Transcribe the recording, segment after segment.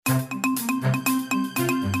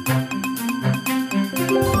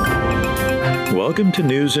welcome to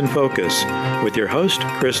News in Focus with your host,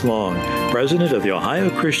 Chris Long, President of the Ohio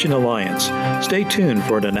Christian Alliance. Stay tuned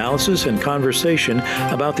for an analysis and conversation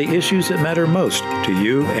about the issues that matter most to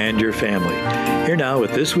you and your family. Here now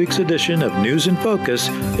with this week's edition of News in Focus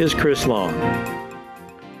is Chris Long.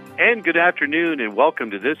 And good afternoon and welcome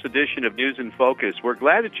to this edition of News in Focus. We're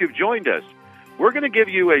glad that you've joined us. We're going to give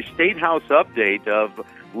you a Statehouse update of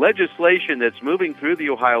legislation that's moving through the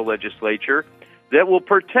Ohio legislature that will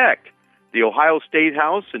protect the Ohio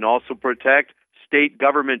Statehouse and also protect state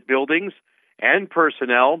government buildings and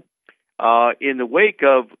personnel in the wake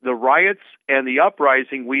of the riots and the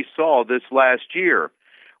uprising we saw this last year.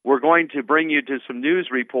 We're going to bring you to some news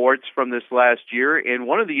reports from this last year. In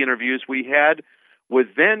one of the interviews we had with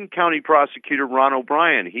then County Prosecutor Ron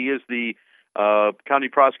O'Brien. He is the County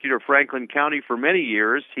Prosecutor of Franklin County for many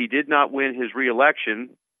years. He did not win his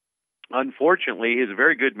reelection. Unfortunately, he's a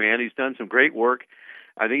very good man. He's done some great work.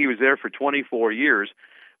 I think he was there for 24 years.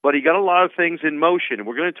 But he got a lot of things in motion. And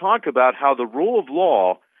we're going to talk about how the rule of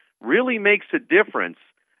law really makes a difference.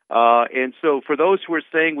 And so for those who are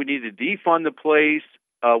saying we need to defund the place,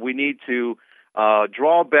 we need to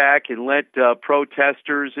draw back and let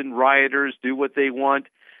protesters and rioters do what they want,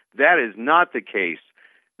 that is not the case.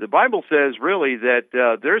 The Bible says really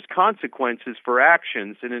that there's consequences for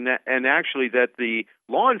actions and actually that the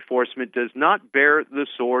law enforcement does not bear the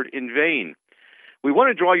sword in vain. We want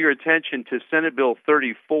to draw your attention to Senate Bill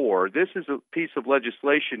 34. This is a piece of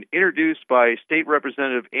legislation introduced by State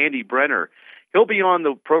Representative Andy Brenner. He'll be on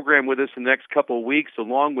the program with us in the next couple of weeks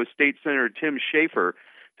along with State Senator Tim Schaefer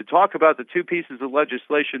to talk about the two pieces of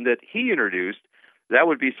legislation that he introduced. That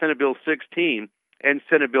would be Senate Bill 16 and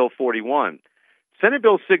Senate Bill 41. Senate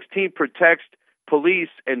Bill 16 protects police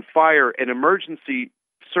and fire and emergency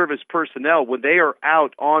service personnel when they are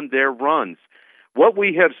out on their runs. What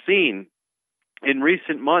we have seen in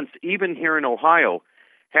recent months, even here in Ohio,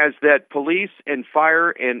 has that police and fire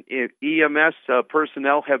and EMS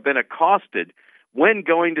personnel have been accosted when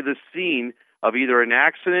going to the scene of either an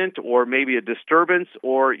accident or maybe a disturbance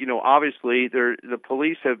or, obviously the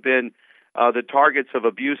police have been the targets of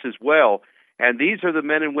abuse as well. And these are the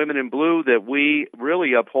men and women in blue that we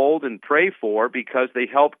really uphold and pray for because they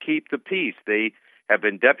help keep the peace. They have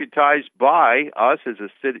been deputized by us as a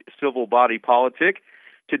civil body politic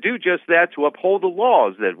to do just that, to uphold the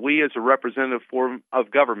laws that we as a representative form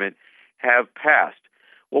of government have passed.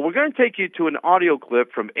 Well, we're going to take you to an audio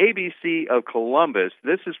clip from ABC of Columbus.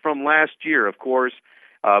 This is from last year, of course,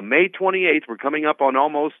 May 28th. We're coming up on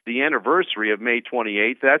almost the anniversary of May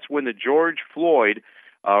 28th. That's when the George Floyd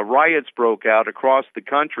riots broke out across the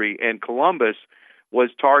country, and Columbus was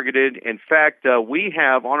targeted. In fact, we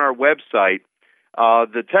have on our website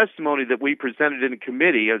the testimony that we presented in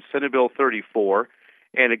committee of Senate Bill 34.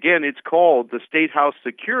 And again, it's called the Statehouse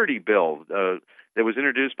Security Bill that was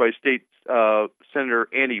introduced by State Senator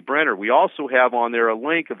Andy Brenner. We also have on there a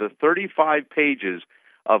link of the 35 pages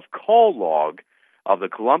of call log of the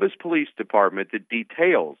Columbus Police Department that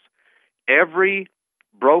details every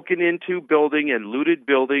broken into building and looted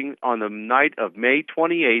building on the night of May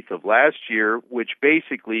 28th of last year, which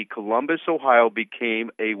basically Columbus, Ohio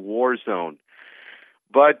became a war zone.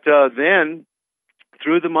 But then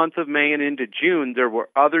through the month of May and into June, there were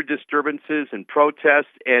other disturbances and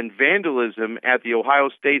protests and vandalism at the Ohio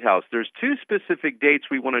Statehouse. There's two specific dates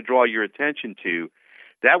we want to draw your attention to.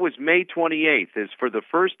 That was May 28th, as for the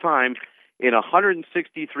first time in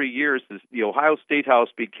 163 years, the Ohio Statehouse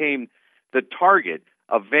became the target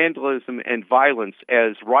of vandalism and violence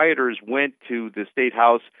as rioters went to the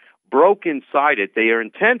Statehouse, broke inside it. Their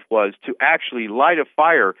intent was to actually light a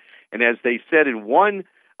fire, and as they said in one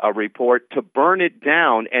report, to burn it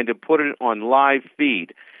down and to put it on live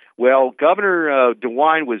feed. Well, Governor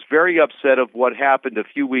DeWine was very upset of what happened a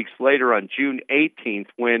few weeks later on June 18th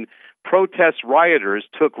when protest rioters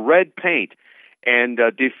took red paint and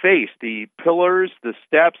defaced the pillars, the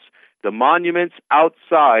steps, the monuments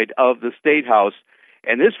outside of the Statehouse.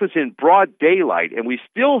 And this was in broad daylight, and we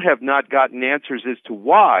still have not gotten answers as to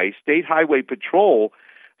why State Highway Patrol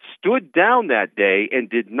stood down that day and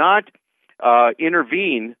did not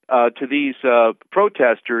intervene to these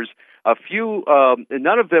protesters.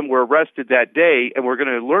 None of them were arrested that day, and we're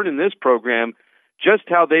going to learn in this program just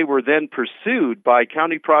how they were then pursued by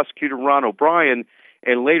County Prosecutor Ron O'Brien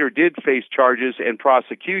and later did face charges and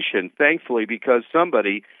prosecution, thankfully, because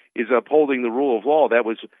somebody is upholding the rule of law. That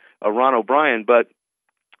was Ron O'Brien, but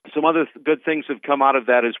some other good things have come out of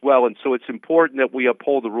that as well, and so it's important that we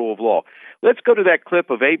uphold the rule of law. Let's go to that clip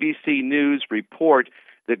of ABC News report.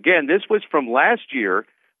 Again, this was from last year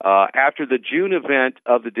after the June event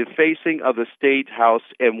of the defacing of the State House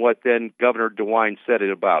and what then Governor DeWine said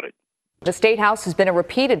about it. The Statehouse has been a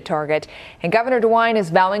repeated target, and Governor DeWine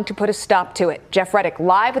is vowing to put a stop to it. Jeff Reddick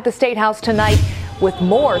live at the Statehouse tonight with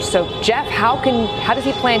more. So, Jeff, how does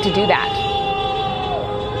he plan to do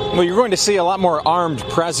that? Well, you're going to see a lot more armed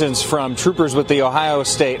presence from troopers with the Ohio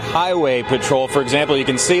State Highway Patrol. For example, you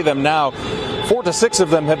can see them now. 4 to 6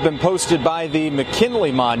 of them have been posted by the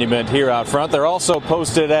McKinley Monument here out front. They're also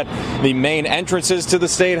posted at the main entrances to the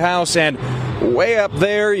Statehouse, and way up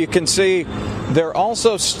there you can see they're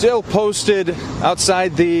also still posted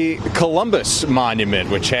outside the Columbus Monument,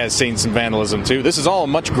 which has seen some vandalism too. This is all a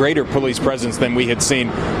much greater police presence than we had seen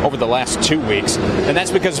over the last 2 weeks. And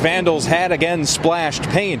that's because vandals had again splashed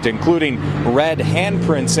paint, including red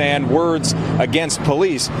handprints and words against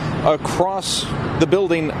police, across the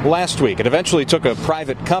building last week. It eventually took a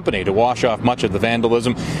private company to wash off much of the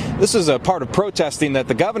vandalism. This is a part of protesting that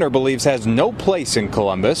the governor believes has no place in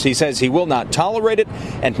Columbus. He says he will not tolerate it,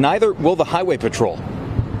 and neither will the Highway Patrol.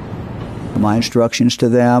 My instructions to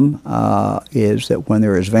them is that when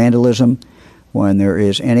there is vandalism, when there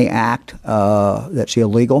is any act that's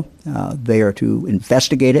illegal, they are to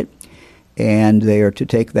investigate it, and they are to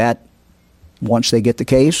take that, once they get the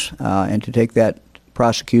case, and to take that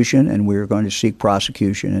prosecution, and we're going to seek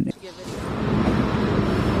prosecution.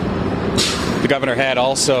 The governor had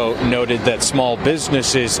also noted that small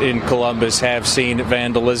businesses in Columbus have seen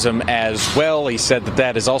vandalism as well. He said that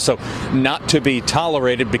that is also not to be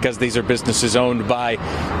tolerated because these are businesses owned by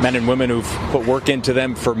men and women who've put work into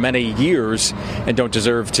them for many years and don't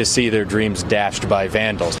deserve to see their dreams dashed by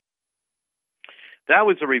vandals. That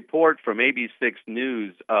was a report from ABC6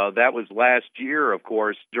 News. That was last year, of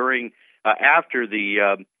course, during after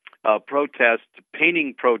the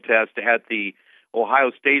painting protest at the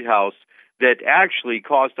Ohio Statehouse that actually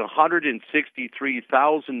cost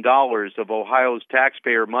 $163,000 of Ohio's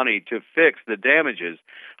taxpayer money to fix the damages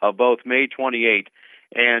of both May 28th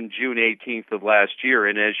and June 18th of last year.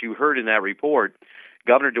 And as you heard in that report,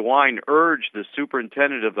 Governor DeWine urged the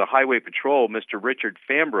superintendent of the Highway Patrol, Mr. Richard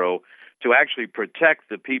Fambrough, to actually protect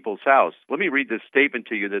the People's House. Let me read this statement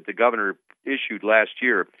to you that the governor issued last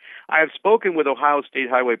year. I have spoken with Ohio State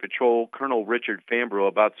Highway Patrol Colonel Richard Fambrough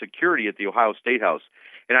about security at the Ohio Statehouse,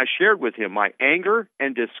 and I shared with him my anger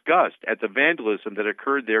and disgust at the vandalism that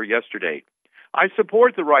occurred there yesterday. I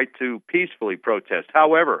support the right to peacefully protest.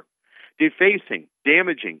 However, defacing,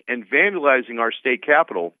 damaging, and vandalizing our state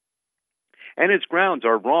capitol and its grounds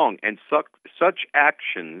are wrong, and such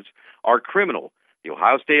actions are criminal. The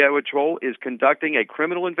Ohio State Highway Patrol is conducting a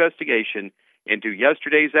criminal investigation into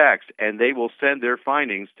yesterday's acts, and they will send their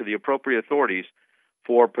findings to the appropriate authorities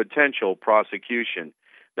for potential prosecution.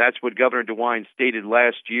 That's what Governor DeWine stated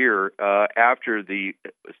last year after the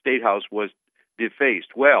Statehouse was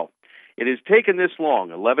defaced. Well, it has taken this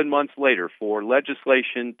long, 11 months later, for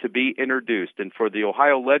legislation to be introduced and for the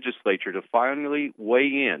Ohio legislature to finally weigh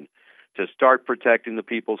in to start protecting the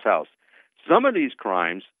People's House. Some of these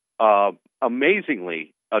crimes,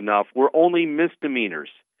 amazingly enough, were only misdemeanors.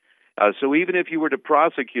 So even if you were to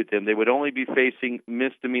prosecute them, they would only be facing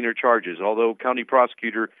misdemeanor charges, although County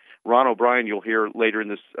Prosecutor Ron O'Brien, you'll hear later in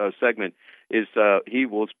this segment, he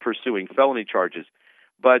was pursuing felony charges.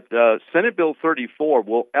 But Senate Bill 34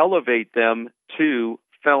 will elevate them to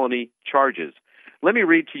felony charges. Let me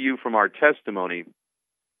read to you from our testimony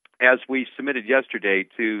as we submitted yesterday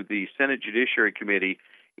to the Senate Judiciary Committee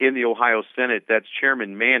in the Ohio Senate. That's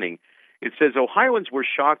Chairman Manning. It says, Ohioans were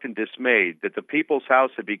shocked and dismayed that the People's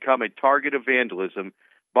House had become a target of vandalism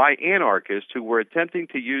by anarchists who were attempting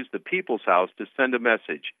to use the People's House to send a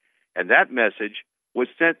message. And that message was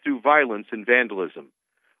sent through violence and vandalism.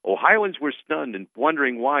 Ohioans were stunned and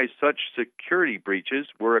wondering why such security breaches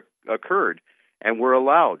occurred and were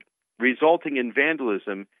allowed, resulting in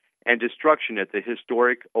vandalism and destruction at the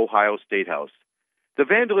historic Ohio Statehouse. The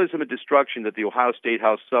vandalism and destruction that the Ohio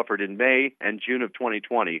Statehouse suffered in May and June of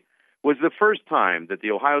 2020 was the first time that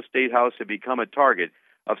the Ohio Statehouse had become a target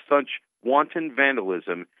of such wanton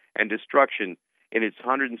vandalism and destruction in its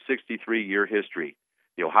 163-year history.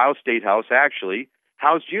 The Ohio Statehouse actually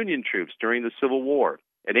housed Union troops during the Civil War,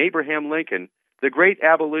 and Abraham Lincoln, the great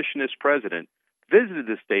abolitionist president, visited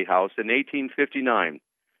the Statehouse in 1859,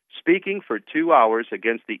 speaking for 2 hours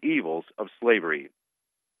against the evils of slavery.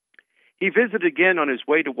 He visited again on his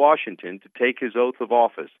way to Washington to take his oath of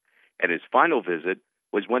office, and his final visit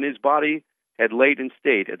was when his body had laid in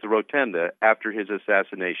state at the Rotunda after his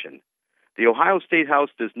assassination. The Ohio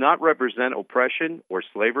Statehouse does not represent oppression or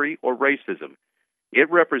slavery or racism.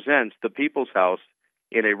 It represents the People's House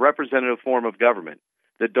in a representative form of government.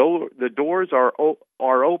 The doors are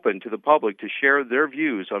open to the public to share their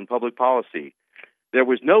views on public policy. There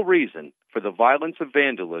was no reason for the violence of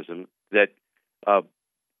vandalism that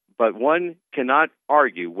but one cannot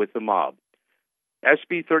argue with the mob.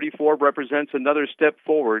 SB 34 represents another step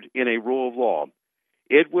forward in a rule of law.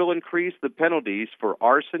 It will increase the penalties for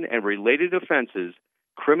arson and related offenses,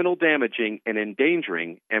 criminal damaging and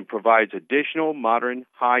endangering, and provides additional modern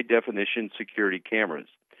high-definition security cameras.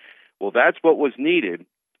 Well, that's what was needed,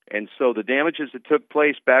 and so the damages that took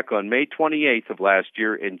place back on May 28th of last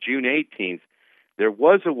year and June 18th, there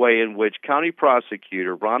was a way in which County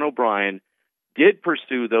Prosecutor Ron O'Brien did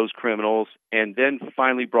pursue those criminals and then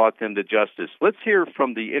finally brought them to justice. Let's hear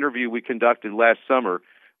from the interview we conducted last summer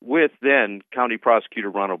with then County Prosecutor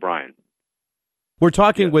Ron O'Brien. We're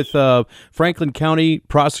talking with Franklin County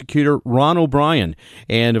Prosecutor Ron O'Brien.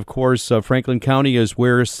 And, of course, Franklin County is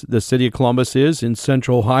where the city of Columbus is in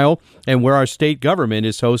central Ohio and where our state government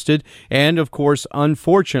is hosted. And, of course,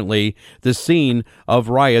 unfortunately, the scene of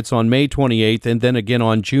riots on May 28th and then again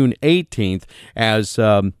on June 18th as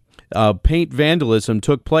paint vandalism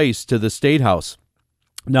took place to the Statehouse.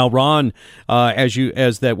 Now, Ron,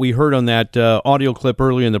 as that we heard on that audio clip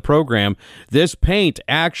earlier in the program, this paint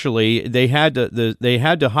actually they had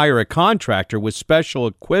to hire a contractor with special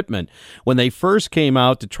equipment when they first came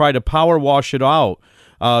out to try to power wash it out.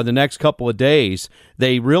 The next couple of days,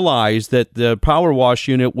 they realized that the power wash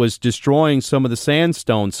unit was destroying some of the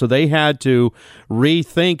sandstone, so they had to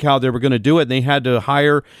rethink how they were going to do it, and they had to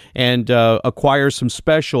hire and acquire some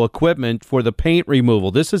special equipment for the paint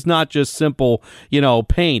removal. This is not just simple,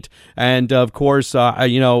 paint, and of course,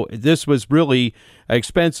 this was really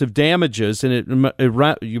expensive damages, and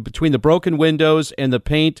it between the broken windows and the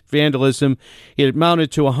paint vandalism, it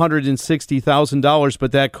amounted to $160,000,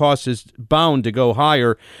 but that cost is bound to go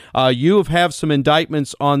higher. You have some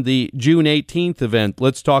indictments on the June 18th event.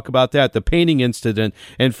 Let's talk about that, the painting incident.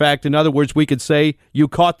 In fact, in other words, we could say you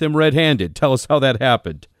caught them red-handed. Tell us how that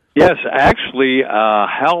happened. Yes, actually,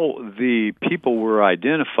 how the people were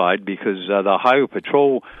identified, because the Ohio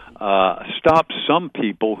Patrol stopped some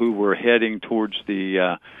people who were heading towards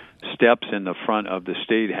the steps in the front of the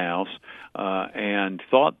Statehouse and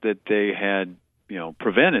thought that they had,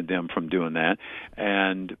 prevented them from doing that.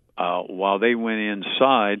 And while they went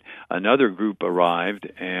inside, another group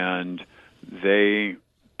arrived and they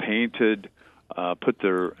painted, put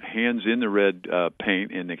their hands in the red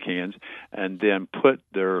paint in the cans, and then put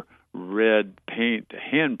their red paint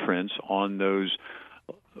handprints on those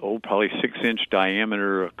probably 6-inch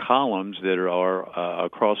diameter columns that are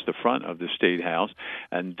across the front of the Statehouse,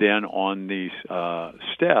 and then on these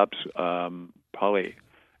steps, probably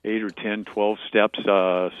 8 or 10, 12 steps,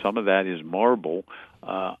 some of that is marble,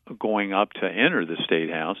 going up to enter the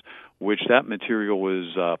Statehouse, which that material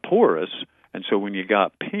was porous, and so when you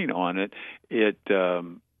got paint on it, it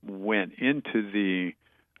went into the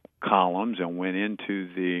columns and went into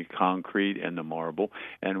the concrete and the marble,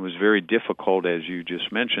 and it was very difficult, as you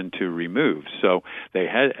just mentioned, to remove. So they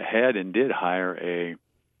had and did hire a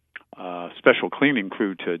special cleaning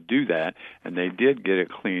crew to do that, and they did get it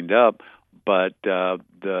cleaned up. But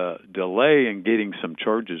the delay in getting some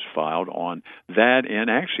charges filed on that, and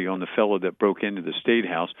actually on the fellow that broke into the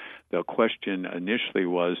Statehouse, the question initially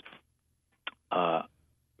was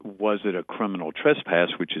it a criminal trespass,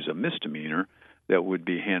 which is a misdemeanor, that would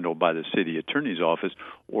be handled by the city attorney's office,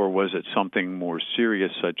 or was it something more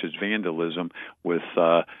serious such as vandalism with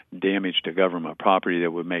damage to government property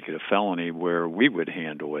that would make it a felony where we would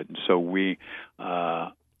handle it? And so we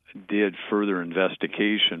did further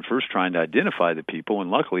investigation, first trying to identify the people,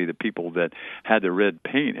 and luckily the people that had the red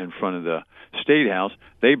paint in front of the Statehouse,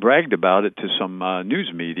 they bragged about it to some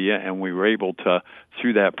news media, and we were able to,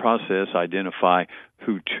 through that process, identify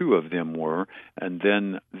who two of them were, and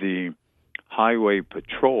then the Highway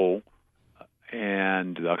Patrol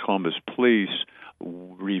and the Columbus Police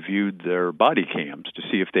reviewed their body cams to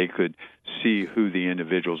see if they could see who the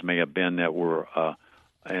individuals may have been that were,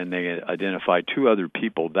 and they identified two other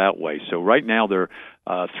people that way. So right now there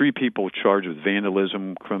are 3 people charged with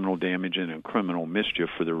vandalism, criminal damage, and criminal mischief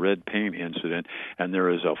for the red paint incident, and there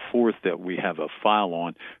is a 4th that we have a file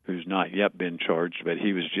on who's not yet been charged, but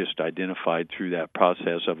he was just identified through that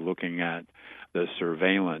process of looking at the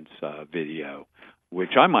surveillance video,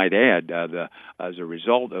 which I might add, as a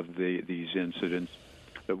result of these incidents,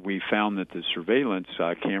 that we found that the surveillance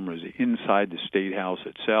cameras inside the Statehouse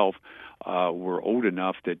itself were old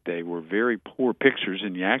enough that they were very poor pictures,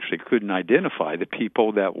 and you actually couldn't identify the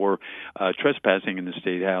people that were trespassing in the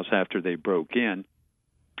Statehouse after they broke in.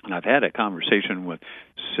 And I've had a conversation with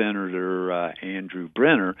Senator Andrew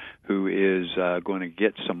Brenner, who is going to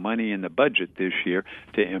get some money in the budget this year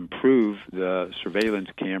to improve the surveillance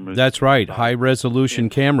cameras. That's right, high-resolution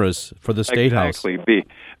cameras for the Statehouse. Exactly,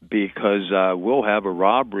 because we'll have a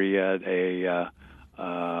robbery at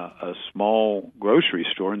a small grocery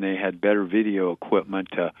store, and they had better video equipment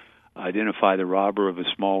to identify the robber of a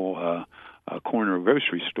small corner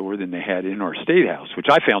grocery store than they had in our Statehouse, which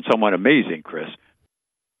I found somewhat amazing, Chris.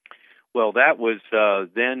 Well, that was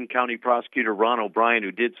then County Prosecutor Ron O'Brien,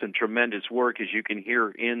 who did some tremendous work, as you can hear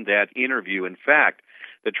in that interview. In fact,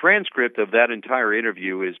 the transcript of that entire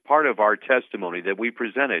interview is part of our testimony that we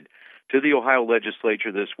presented to the Ohio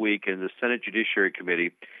Legislature this week in the Senate Judiciary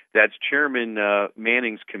Committee. That's Chairman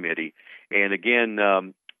Manning's committee. And again,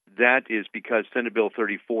 that is because Senate Bill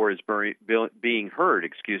 34 is being heard,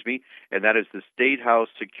 and that is the Statehouse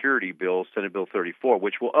Security Bill, Senate Bill 34,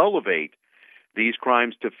 which will elevate these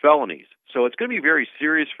crimes to felonies. So it's going to be very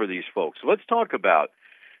serious for these folks. So let's talk about.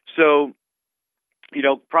 So,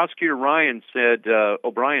 Prosecutor O'Brien said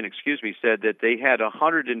that they had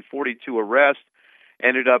 142 arrests,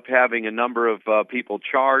 ended up having a number of people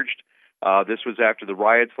charged. This was after the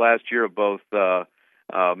riots last year of both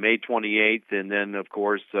May 28th, and then, of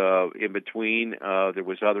course, in between, there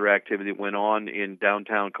was other activity that went on in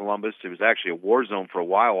downtown Columbus. It was actually a war zone for a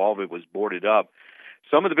while. All of it was boarded up.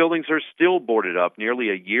 Some of the buildings are still boarded up nearly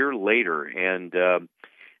a year later,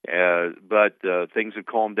 but things have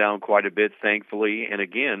calmed down quite a bit, thankfully. And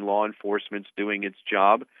again, law enforcement's doing its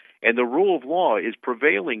job, and the rule of law is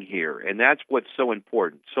prevailing here, and that's what's so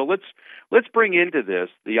important. So let's bring into this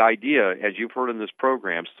the idea, as you've heard in this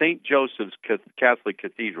program, St. Joseph's Catholic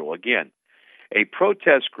Cathedral. Again, a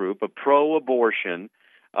protest group, a pro-abortion,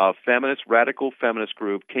 radical feminist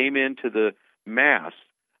group, came into the Mass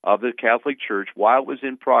of the Catholic Church while it was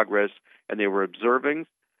in progress, and they were observing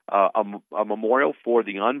a memorial for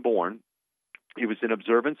the unborn. It was in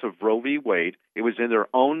observance of Roe v. Wade. It was in their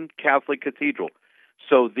own Catholic cathedral.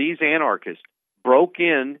 So these anarchists broke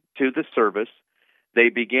into the service. They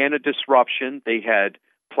began a disruption. They had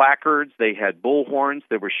placards. They had bullhorns.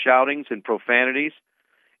 There were shoutings and profanities.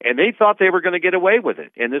 And they thought they were going to get away with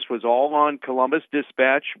it. And this was all on Columbus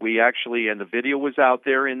Dispatch. And the video was out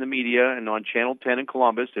there in the media and on Channel 10 in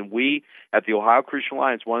Columbus. And we, at the Ohio Christian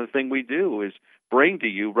Alliance, one of the things we do is bring to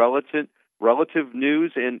you relative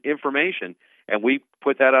news and information. And we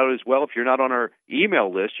put that out as well. If you're not on our email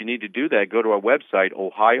list, you need to do that. Go to our website,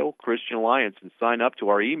 Ohio Christian Alliance, and sign up to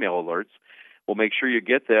our email alerts. We'll make sure you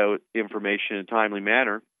get that information in a timely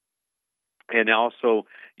manner. And also,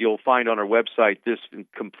 you'll find on our website this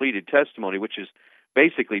completed testimony, which is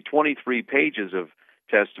basically 23 pages of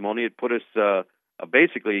testimony. It put us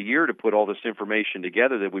basically a year to put all this information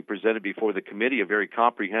together that we presented before the committee, a very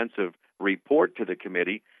comprehensive report to the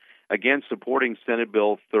committee, again, supporting Senate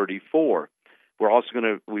Bill 34.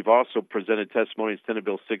 We've also presented testimony in Senate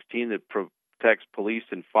Bill 16 that protects police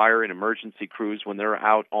and fire and emergency crews when they're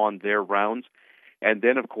out on their rounds. And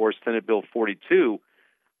then, of course, Senate Bill 42.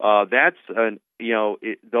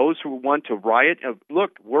 Those who want to riot.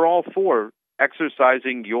 Look, we're all for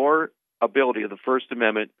exercising your ability of the First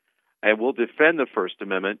Amendment, and we'll defend the First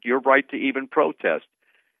Amendment, your right to even protest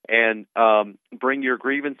and bring your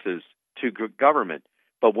grievances to government.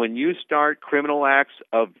 But when you start criminal acts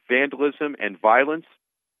of vandalism and violence,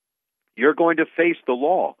 you're going to face the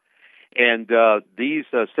law. And these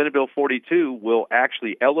Senate Bill 42 will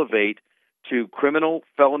actually elevate to criminal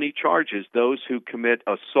felony charges those who commit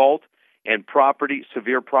assault and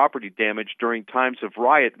severe property damage during times of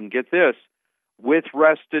riot. And get this, with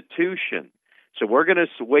restitution. So we're going to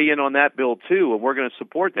weigh in on that bill too, and we're going to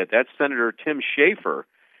support that. That's Senator Tim Schaefer,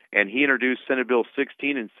 and he introduced Senate Bill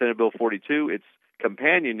 16 and Senate Bill 42. Its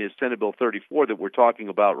companion is Senate Bill 34 that we're talking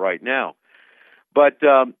about right now. But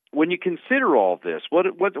when you consider all this,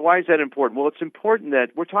 why is that important? Well, it's important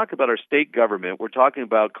that we're talking about our state government. We're talking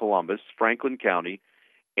about Columbus, Franklin County,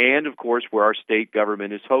 and, of course, where our state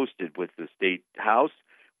government is hosted with the State House,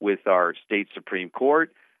 with our state Supreme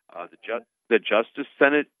Court. The Justice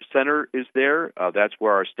Center is there. That's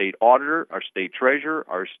where our state auditor, our state treasurer,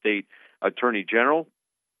 our state attorney general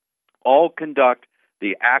all conduct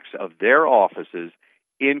the acts of their offices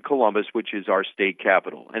in Columbus, which is our state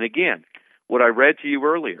capital. And again, what I read to you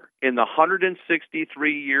earlier, in the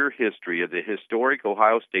 163-year history of the historic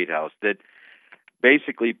Ohio Statehouse that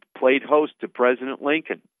basically played host to President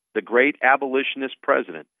Lincoln, the great abolitionist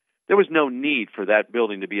president, there was no need for that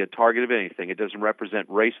building to be a target of anything. It doesn't represent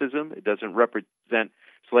racism. It doesn't represent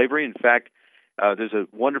slavery. In fact, there's a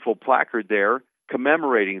wonderful placard there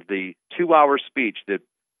commemorating the 2-hour speech that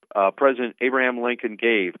President Abraham Lincoln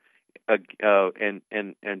gave and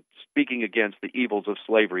speaking against the evils of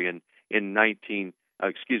slavery in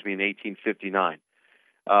 1859.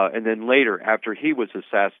 And then later, after he was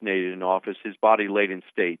assassinated in office, his body laid in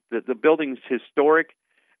state. The building's historic.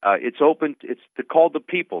 It's open. It's called the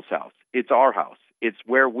People's House. It's our house. It's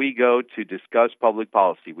where we go to discuss public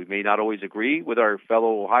policy. We may not always agree with our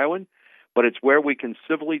fellow Ohioan, but it's where we can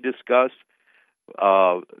civilly discuss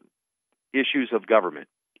issues of government.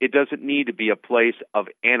 It doesn't need to be a place of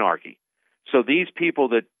anarchy. So these people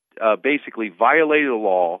that basically violated the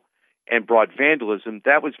law and brought vandalism,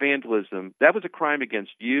 that was vandalism. That was a crime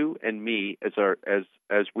against you and me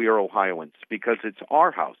as we are Ohioans, because it's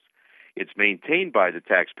our house. It's maintained by the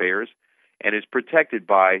taxpayers and is protected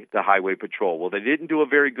by the Highway Patrol. Well, they didn't do a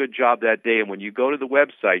very good job that day, and when you go to the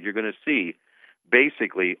website, you're going to see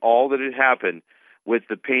basically all that had happened with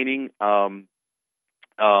the painting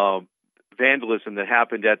vandalism that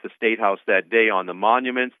happened at the Statehouse that day on the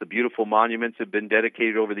monuments. The beautiful monuments have been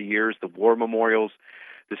dedicated over the years, the war memorials.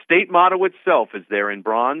 The state motto itself is there in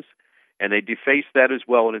bronze, and they defaced that as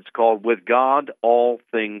well, and it's called, "With God, all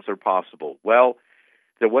things are possible." Well,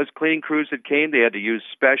 there was cleaning crews that came. They had to use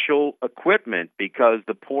special equipment because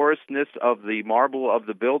the porousness of the marble of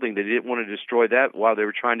the building, they didn't want to destroy that while they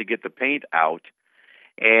were trying to get the paint out.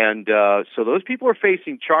 And so those people are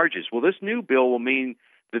facing charges. Well, this new bill will mean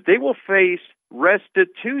that they will face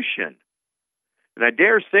restitution. And I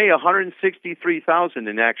dare say $163,000,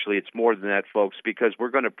 and actually it's more than that, folks, because we're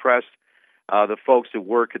going to press the folks that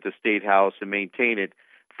work at the State House and maintain it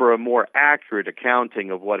for a more accurate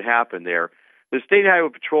accounting of what happened there. The State Highway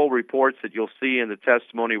Patrol reports that you'll see in the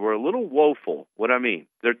testimony were a little woeful. What I mean,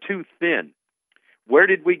 they're too thin. Where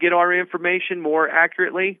did we get our information more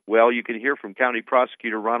accurately? Well, you can hear from County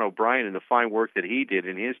Prosecutor Ron O'Brien and the fine work that he did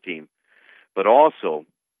in his team, but also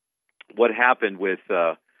what happened with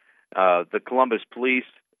the Columbus Police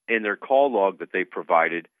in their call log that they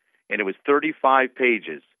provided, and it was 35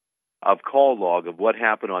 pages of call log of what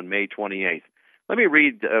happened on May 28th. Let me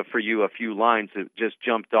read for you a few lines that just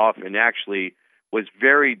jumped off and actually was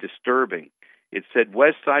very disturbing. It said,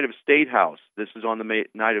 "West side of Statehouse." This is on the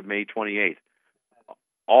night of May 28th.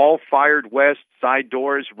 "All fired west, side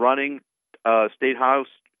doors running. Statehouse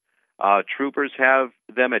troopers have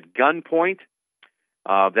them at gunpoint."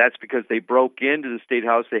 That's because they broke into the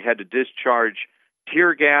Statehouse. They had to discharge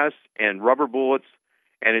tear gas and rubber bullets.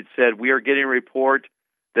 And it said, "We are getting a report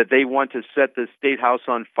that they want to set the Statehouse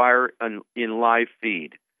on fire in live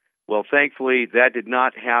feed." Well, thankfully, that did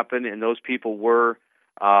not happen, and those people were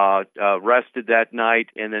arrested that night,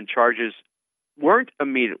 and then charges weren't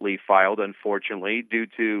immediately filed, unfortunately, due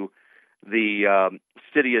to the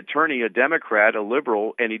city attorney, a Democrat, a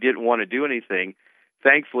liberal, and he didn't want to do anything.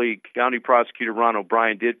 Thankfully, County Prosecutor Ron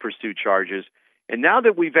O'Brien did pursue charges. And now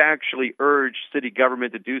that we've actually urged city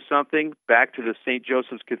government to do something, back to the St.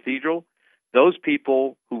 Joseph's Cathedral, those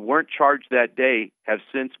people who weren't charged that day have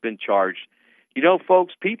since been charged. You know,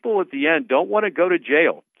 folks, people at the end don't want to go to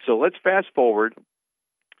jail. So let's fast forward.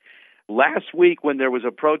 Last week, when there was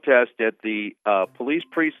a protest at the police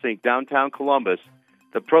precinct downtown Columbus,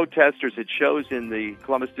 the protesters, it shows in the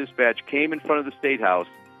Columbus Dispatch, came in front of the State House,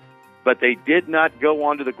 but they did not go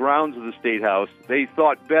onto the grounds of the State House. They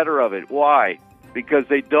thought better of it. Why? Because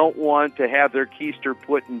they don't want to have their keister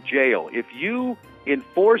put in jail. If you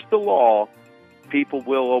enforce the law, people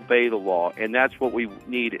will obey the law, and that's what we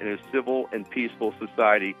need in a civil and peaceful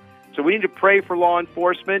society. So we need to pray for law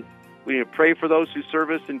enforcement. We need to pray for those who serve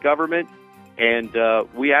us in government, and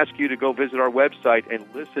we ask you to go visit our website and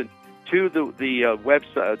listen to the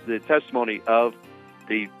website, the testimony of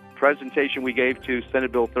the presentation we gave to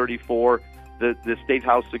Senate Bill 34, the State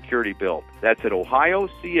House Security Bill. That's at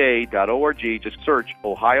ohioca.org. Just search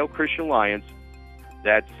Ohio Christian Alliance.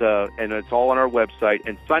 And it's all on our website,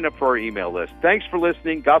 and sign up for our email list. Thanks for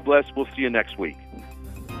listening. God bless. We'll see you next week.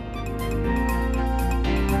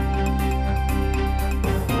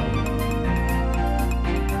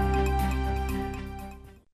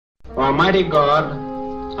 Almighty God,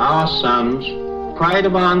 our sons, pride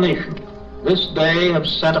of our nation, this day have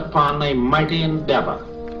set upon a mighty endeavor,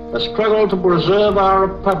 a struggle to preserve our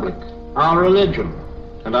republic, our religion,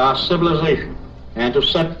 and our civilization, and to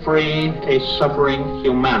set free a suffering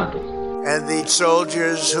humanity. And the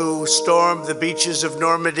soldiers who stormed the beaches of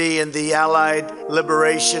Normandy and the Allied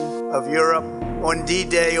liberation of Europe. On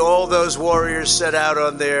D-Day, all those warriors set out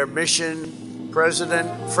on their mission. President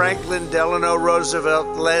Franklin Delano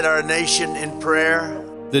Roosevelt led our nation in prayer.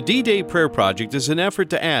 The D-Day Prayer Project is an effort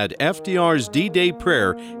to add FDR's D-Day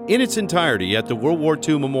prayer in its entirety at the World War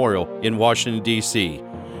II Memorial in Washington, D.C.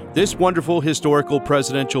 This wonderful historical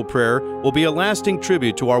presidential prayer will be a lasting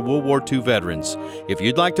tribute to our World War II veterans. If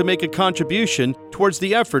you'd like to make a contribution towards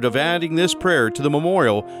the effort of adding this prayer to the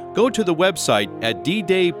memorial, go to the website at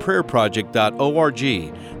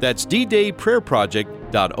ddayprayerproject.org. That's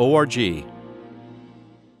ddayprayerproject.org.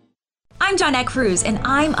 I'm Johnette Cruz, and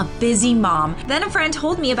I'm a busy mom. Then a friend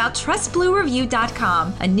told me about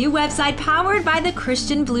TrustBlueReview.com, a new website powered by the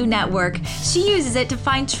Christian Blue Network. She uses it to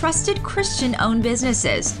find trusted Christian-owned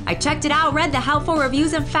businesses. I checked it out, read the helpful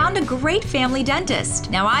reviews, and found a great family dentist.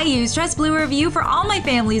 Now I use Trust Blue Review for all my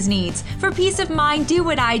family's needs. For peace of mind, do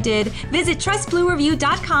what I did. Visit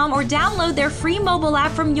TrustBlueReview.com or download their free mobile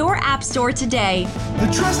app from your app store today. The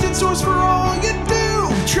trusted source for all you do.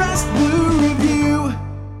 Trust Blue Review.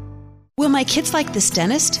 Will my kids like this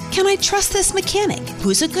dentist? Can I trust this mechanic?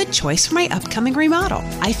 Who's a good choice for my upcoming remodel?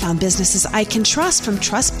 I found businesses I can trust from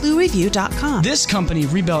TrustBlueReview.com. This company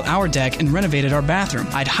rebuilt our deck and renovated our bathroom.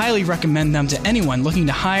 I'd highly recommend them to anyone looking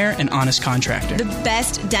to hire an honest contractor. The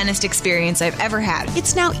best dentist experience I've ever had.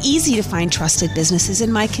 It's now easy to find trusted businesses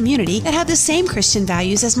in my community that have the same Christian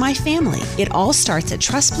values as my family. It all starts at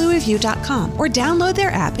TrustBlueReview.com or download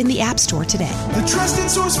their app in the App Store today. The trusted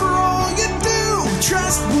source for all you do.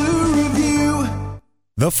 Trust Blue Review.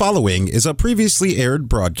 The following is a previously aired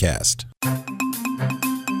broadcast.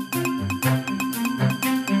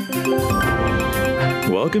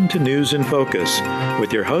 Welcome to News in Focus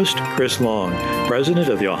with your host, Chris Long, President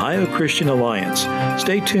of the Ohio Christian Alliance.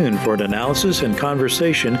 Stay tuned for an analysis and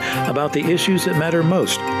conversation about the issues that matter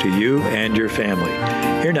most to you and your family.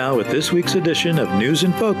 Here now with this week's edition of News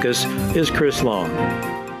in Focus is Chris Long.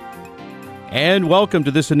 And welcome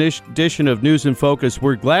to this edition of News in Focus.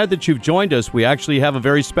 We're glad that you've joined us. We actually have a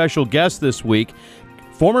very special guest this week.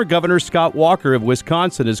 Former Governor Scott Walker of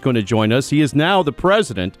Wisconsin is going to join us. He is now the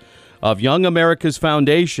president of Young America's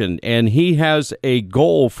Foundation, and he has a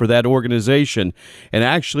goal for that organization, and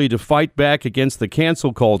actually to fight back against the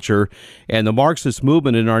cancel culture and the Marxist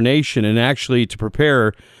movement in our nation, and actually to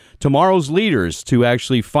prepare tomorrow's leaders to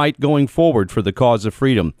actually fight going forward for the cause of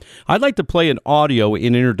freedom. I'd like to play an audio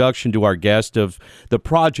in introduction to our guest of the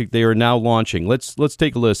project they are now launching. Let's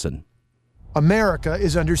take a listen. America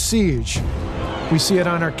is under siege. We see it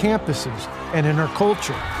on our campuses and in our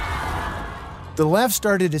culture. The left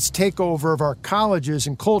started its takeover of our colleges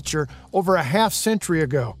and culture over a half century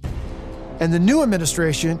ago. And the new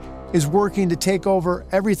administration is working to take over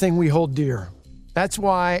everything we hold dear. That's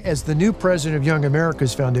why, as the new president of Young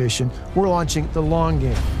America's Foundation, we're launching The Long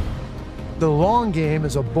Game. The Long Game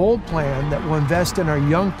is a bold plan that will invest in our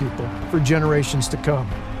young people for generations to come.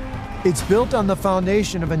 It's built on the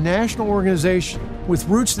foundation of a national organization with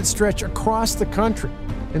roots that stretch across the country,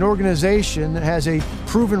 an organization that has a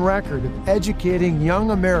proven record of educating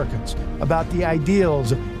young Americans about the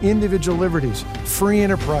ideals of individual liberties, free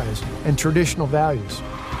enterprise, and traditional values.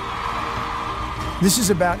 This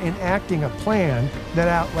is about enacting a plan that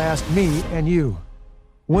outlasts me and you.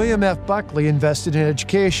 William F. Buckley invested in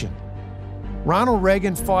education. Ronald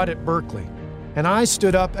Reagan fought at Berkeley, and I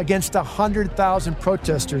stood up against 100,000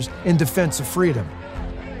 protesters in defense of freedom.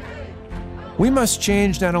 We must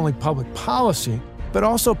change not only public policy, but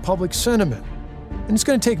also public sentiment. And it's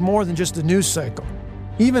going to take more than just a news cycle,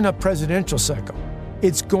 even a presidential cycle.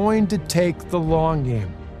 It's going to take the long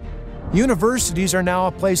game. Universities are now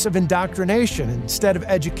a place of indoctrination instead of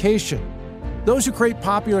education. Those who create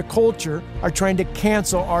popular culture are trying to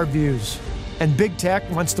cancel our views, and big tech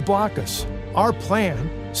wants to block us. Our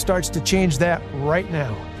plan starts to change that right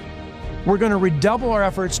now. We're going to redouble our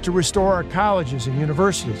efforts to restore our colleges and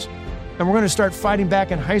universities, and we're going to start fighting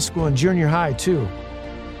back in high school and junior high, too.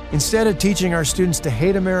 Instead of teaching our students to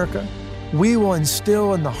hate America, we will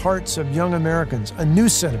instill in the hearts of young Americans a new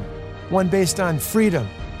sentiment, one based on freedom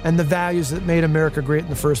and the values that made America great in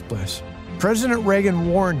the first place. President Reagan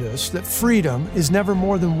warned us that freedom is never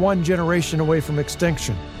more than one generation away from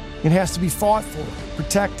extinction. It has to be fought for,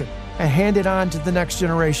 protected, and handed on to the next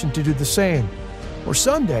generation to do the same. Or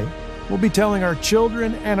someday, we'll be telling our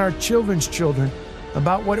children and our children's children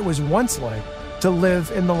about what it was once like to live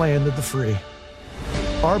in the land of the free.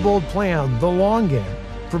 Our bold plan, The Long Game,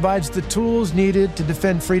 provides the tools needed to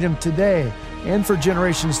defend freedom today and for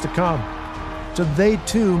generations to come, so they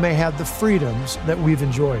too may have the freedoms that we've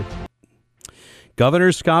enjoyed.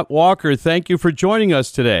 Governor Scott Walker, thank you for joining us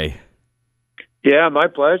today. Yeah, my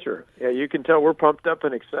pleasure. Yeah, you can tell we're pumped up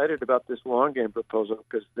and excited about this long game proposal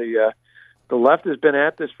because the left has been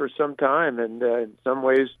at this for some time, and in some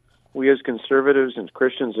ways, we as conservatives and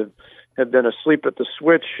Christians have been asleep at the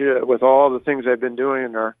switch with all the things they've been doing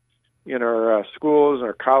in our schools and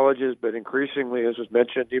our colleges, but increasingly, as was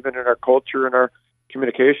mentioned, even in our culture and our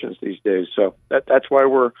communications these days. So that's why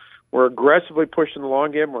we're aggressively pushing the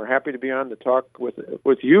long game. We're happy to be on to talk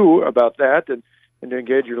with you about that and to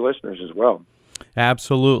engage your listeners as well.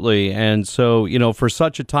 Absolutely. And so, for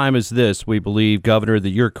such a time as this, we believe, Governor, that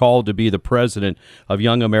you're called to be the president of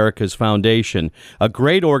Young America's Foundation, a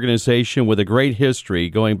great organization with a great history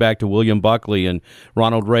going back to William Buckley and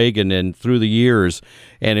Ronald Reagan and through the years,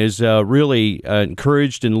 and has really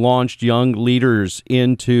encouraged and launched young leaders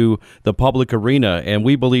into the public arena. And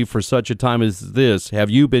we believe for such a time as this, have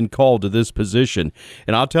you been called to this position?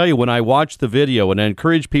 And I'll tell you, when I watched the video, and I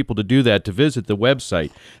encourage people to do that, to visit the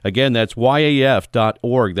website. Again, that's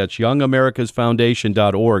YAF.org. That's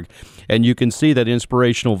YoungAmericasFoundation.org. And you can see that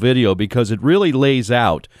inspirational video because it really lays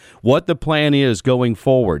out what the plan is going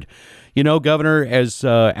forward. Governor, as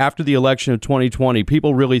after the election of 2020,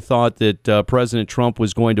 people really thought that President Trump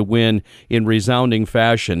was going to win in resounding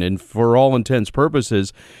fashion. And for all intents and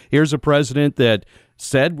purposes, here's a president that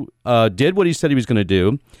did what he said he was going to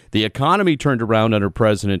do. The economy turned around under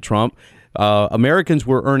President Trump. Americans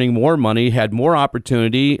were earning more money, had more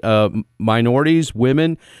opportunity, minorities,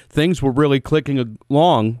 women, things were really clicking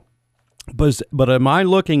along. But am I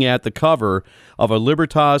looking at the cover of a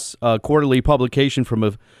Libertas quarterly publication from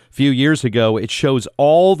a few years ago? It shows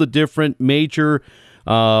all the different major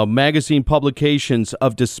magazine publications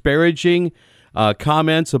of disparaging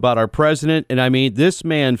comments about our president. And I mean, this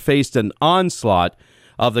man faced an onslaught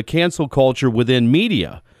of the cancel culture within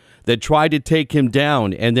media that tried to take him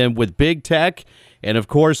down. And then with big tech and, of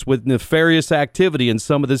course, with nefarious activity in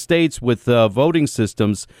some of the states with voting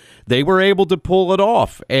systems, they were able to pull it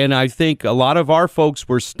off. And I think a lot of our folks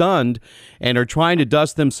were stunned and are trying to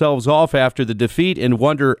dust themselves off after the defeat and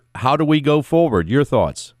wonder, how do we go forward? Your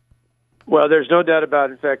thoughts? Well, there's no doubt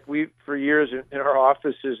about it. In fact, we, for years in our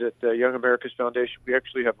offices at Young America's Foundation, we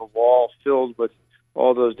actually have a wall filled with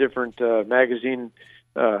all those different magazine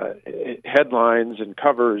headlines and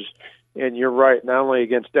covers. And you're right, not only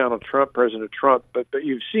against Donald Trump, President Trump, but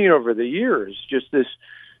you've seen over the years just this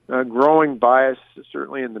growing bias,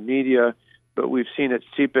 certainly in the media, but we've seen it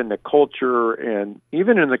seep into culture and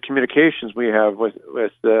even in the communications we have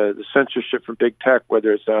with the censorship from big tech,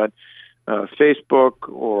 whether it's on Facebook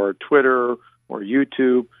or Twitter or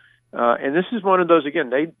YouTube. And this is one of those, again,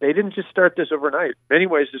 they didn't just start this overnight. In many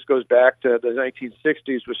ways, this goes back to the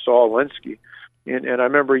 1960s with Saul Alinsky. And I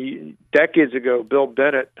remember decades ago, Bill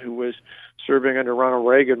Bennett, who was serving under Ronald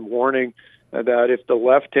Reagan, warning about if the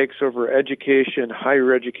left takes over education,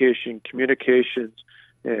 higher education, communications,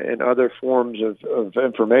 and other forms of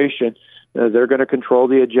information, they're going to control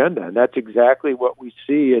the agenda. And that's exactly what we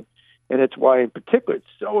see. And it's why, in particular, it's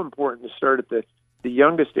so important to start at the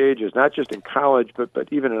youngest ages, not just in college, but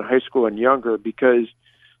even in high school and younger, because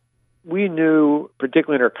we knew,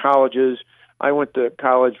 particularly in our colleges, I went to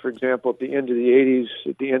college, for example, at the end of the 80s,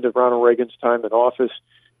 at the end of Ronald Reagan's time in office,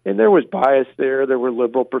 and there was bias there. There were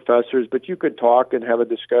liberal professors, but you could talk and have a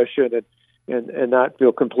discussion and not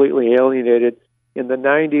feel completely alienated. In the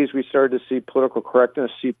 90s, we started to see political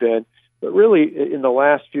correctness seep in. But really, in the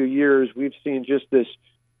last few years, we've seen just this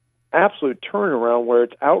absolute turnaround where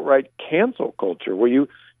it's outright cancel culture, where you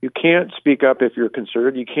can't speak up if you're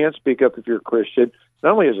conservative, you can't speak up if you're a Christian,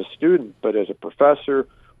 not only as a student, but as a professor,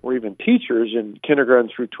 or even teachers in kindergarten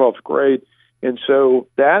through 12th grade. And so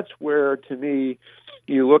that's where, to me,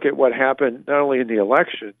 you look at what happened not only in the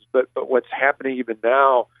elections, but what's happening even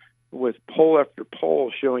now with poll after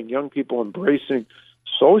poll showing young people embracing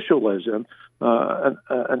socialism, an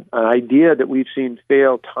idea that we've seen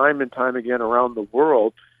fail time and time again around the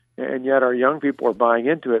world. And yet our young people are buying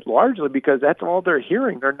into it largely because that's all they're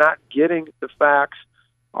hearing. They're not getting the facts.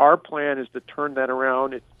 Our plan is to turn that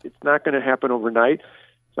around. It's not going to happen overnight.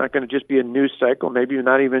 It's not going to just be a news cycle, maybe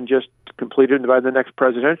not even just completed by the next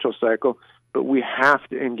presidential cycle, but we have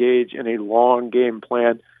to engage in a long game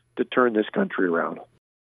plan to turn this country around.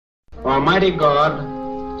 Almighty God,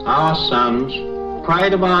 our sons,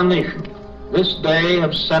 pride of our nation, this day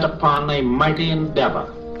have set upon a mighty endeavor,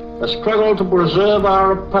 a struggle to preserve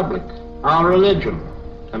our republic, our religion,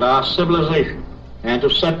 and our civilization, and to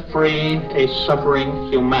set free a suffering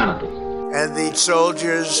humanity. And the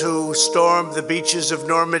soldiers who stormed the beaches of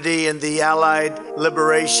Normandy and the Allied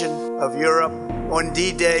liberation of Europe. On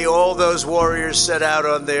D-Day, all those warriors set out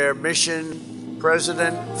on their mission.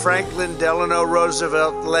 President Franklin Delano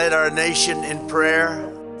Roosevelt led our nation in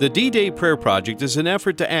prayer. The D-Day Prayer Project is an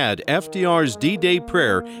effort to add FDR's D-Day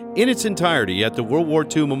prayer in its entirety at the World War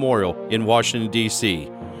II Memorial in Washington, D.C.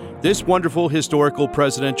 This wonderful historical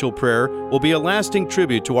presidential prayer will be a lasting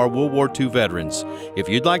tribute to our World War II veterans. If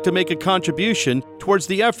you'd like to make a contribution towards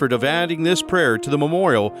the effort of adding this prayer to the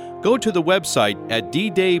memorial, go to the website at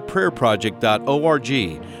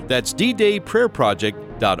ddayprayerproject.org. That's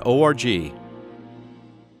ddayprayerproject.org.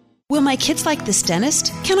 Will my kids like this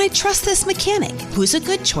dentist? Can I trust this mechanic? Who's a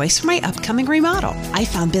good choice for my upcoming remodel? I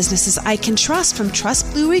found businesses I can trust from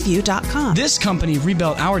TrustBlueReview.com. This company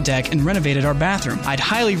rebuilt our deck and renovated our bathroom. I'd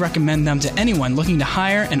highly recommend them to anyone looking to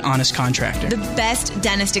hire an honest contractor. The best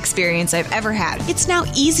dentist experience I've ever had. It's now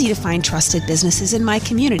easy to find trusted businesses in my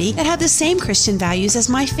community that have the same Christian values as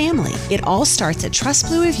my family. It all starts at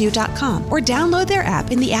TrustBlueReview.com or download their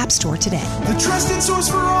app in the App Store today. The trusted source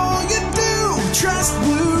for all you do. Trust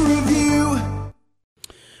Blue Review.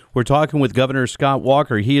 We're talking with Governor Scott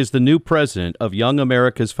Walker. He is the new president of Young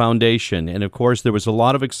America's Foundation. And, of course, there was a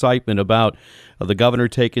lot of excitement about the governor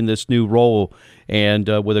taking this new role and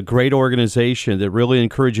with a great organization that really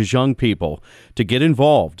encourages young people to get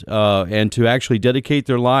involved and to actually dedicate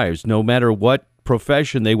their lives, no matter what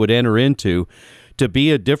profession they would enter into, to be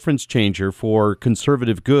a difference changer for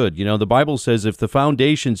conservative good. You know, the Bible says, if the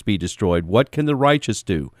foundations be destroyed, what can the righteous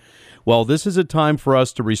do? Well, this is a time for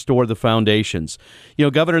us to restore the foundations. You know,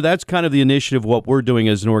 Governor, that's kind of the initiative of what we're doing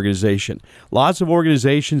as an organization. Lots of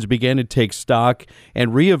organizations began to take stock and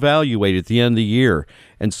reevaluate at the end of the year.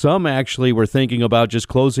 And some actually were thinking about just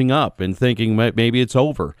closing up and thinking maybe it's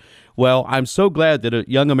over. Well, I'm so glad that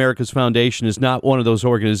Young America's Foundation is not one of those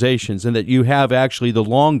organizations and that you have actually the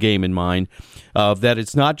long game in mind, that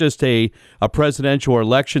it's not just a presidential or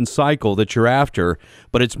election cycle that you're after,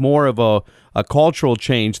 but it's more of a cultural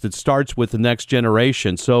change that starts with the next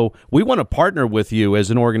generation. So we want to partner with you as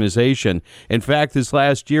an organization. In fact, this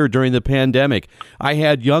last year during the pandemic, I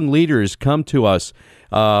had young leaders come to us.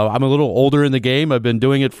 I'm a little older in the game. I've been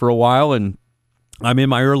doing it for a while, and I'm in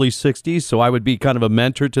my early 60s, so I would be kind of a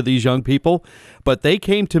mentor to these young people. But they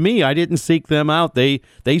came to me. I didn't seek them out. They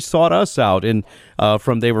sought us out, and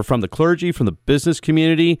they were from the clergy, from the business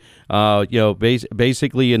community,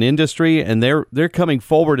 basically in industry, and they're coming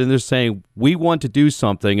forward and they're saying, we want to do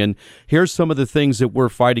something, and here's some of the things that we're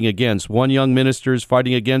fighting against. One young minister is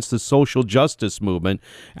fighting against the social justice movement.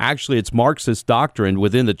 Actually, it's Marxist doctrine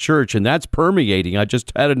within the church, and that's permeating. I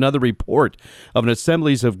just had another report of an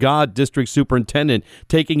Assemblies of God district superintendent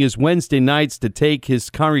taking his Wednesday nights to take his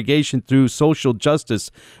congregation through social justice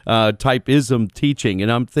typeism teaching.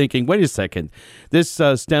 And I'm thinking, wait a second, this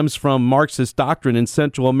stems from Marxist doctrine in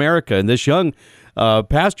Central America. And this young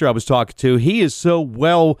pastor I was talking to, he is so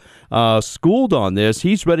well schooled on this,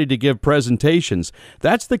 he's ready to give presentations.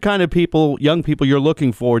 That's the kind of young people you're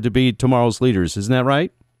looking for to be tomorrow's leaders. Isn't that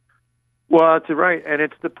right? Well, that's right. And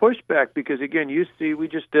it's the pushback because, again, you see, we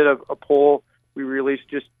just did a poll we released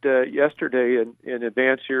just yesterday in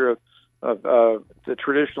advance here of the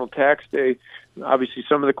traditional tax day. Obviously,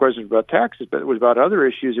 some of the questions were about taxes, but it was about other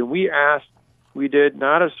issues. And we did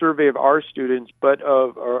not a survey of our students, but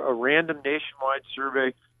of a random nationwide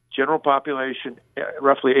survey, general population,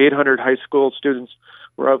 roughly 800 high school students,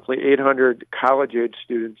 roughly 800 college-age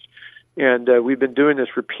students. And we've been doing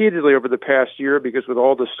this repeatedly over the past year because with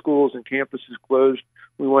all the schools and campuses closed,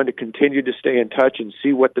 we wanted to continue to stay in touch and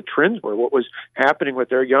see what the trends were, what was happening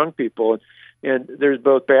with our young people. And there's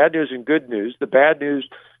both bad news and good news. The bad news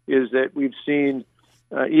is that we've seen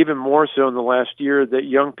even more so in the last year that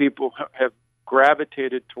young people have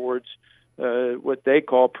gravitated towards what they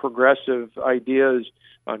call progressive ideas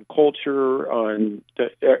on culture,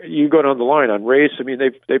 you go down the line, on race. I mean,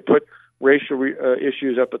 they put racial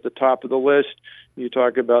issues up at the top of the list. You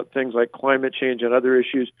talk about things like climate change and other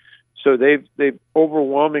issues. So they've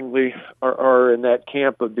overwhelmingly are in that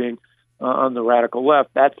camp of being on the radical left.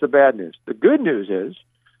 That's the bad news. The good news is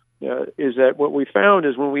that what we found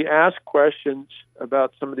is when we ask questions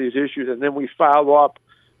about some of these issues and then we follow up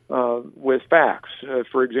with facts.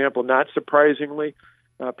 For example, not surprisingly,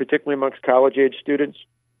 particularly amongst college-age students,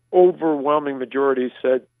 overwhelming majority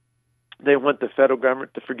said they want the federal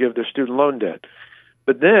government to forgive their student loan debt.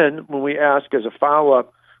 But then when we ask as a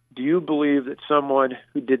follow-up, do you believe that someone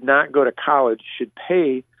who did not go to college should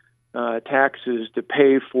pay taxes to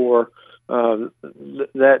pay for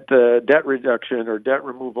that debt reduction or debt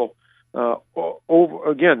removal?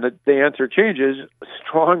 Again, the answer changes.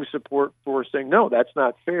 Strong support for saying, no, that's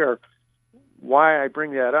not fair. Why I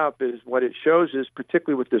bring that up is what it shows is,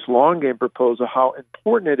 particularly with this long game proposal, how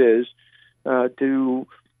important it is to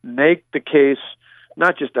make the case,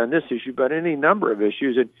 not just on this issue, but any number of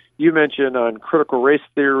issues. And you mentioned on critical race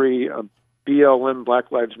theory, BLM,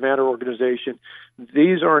 Black Lives Matter organization.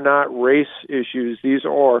 These are not race issues. These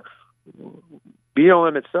are,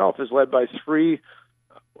 BLM itself is led by three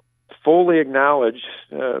fully acknowledged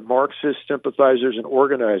Marxist sympathizers and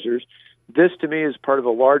organizers. This, to me, is part of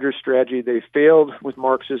a larger strategy. They failed with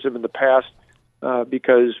Marxism in the past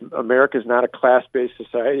because America is not a class-based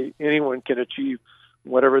society. Anyone can achieve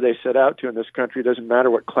whatever they set out to in this country. It doesn't matter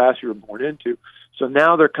what class you were born into. So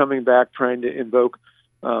now they're coming back trying to invoke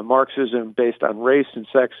Marxism based on race and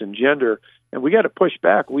sex and gender, and we got to push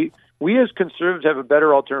back. We as conservatives have a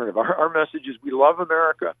better alternative. Our message is we love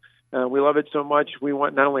America. We love it so much. We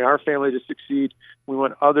want not only our family to succeed, we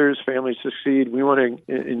want others' families to succeed. We want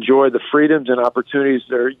to enjoy the freedoms and opportunities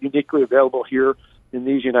that are uniquely available here in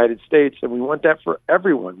these United States, and we want that for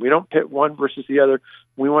everyone. We don't pit one versus the other.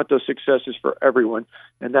 We want those successes for everyone,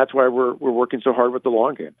 and that's why we're working so hard with the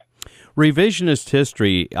long game. Revisionist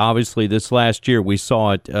history, obviously, this last year we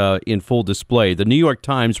saw it in full display. The New York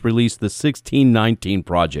Times released the 1619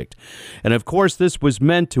 Project. And, of course, this was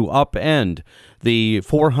meant to upend the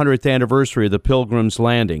 400th anniversary of the Pilgrim's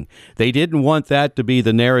Landing. They didn't want that to be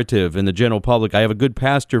the narrative in the general public. I have a good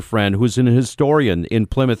pastor friend who's an historian in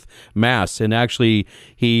Plymouth, Mass., and actually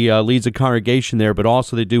he leads a congregation there, but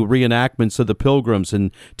also they do reenactments of the Pilgrims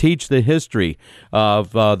and teach the history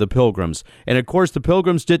of the Pilgrims. And, of course, the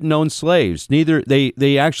Pilgrims didn't own slaves. Neither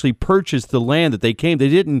they actually purchased the land that they came. They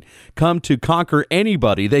didn't come to conquer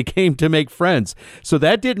anybody. They came to make friends. So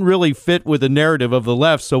that didn't really fit with the narrative of the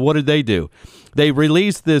left. So what did they do? They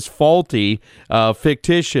released this faulty,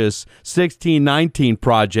 fictitious 1619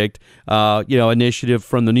 Project, initiative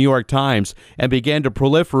from the New York Times, and began to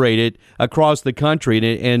proliferate it across the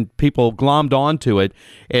country, and people glommed onto it.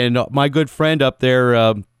 And my good friend up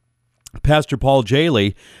there, Pastor Paul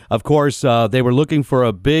Jaley, of course, they were looking for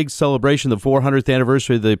a big celebration of the 400th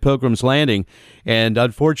anniversary of the Pilgrim's Landing, and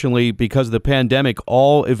unfortunately, because of the pandemic,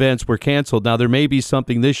 all events were canceled. Now, there may be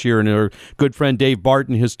something this year, and our good friend Dave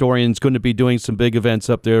Barton, historian, is going to be doing some big events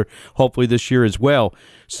up there, hopefully this year as well.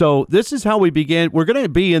 So this is how we began. We're going to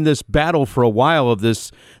be in this battle for a while of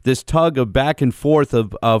this tug of back and forth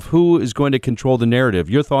of who is going to control the narrative.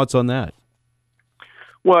 Your thoughts on that?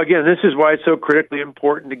 Well, again, this is why it's so critically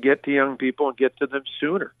important to get to young people and get to them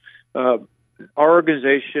sooner. Our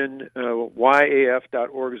organization,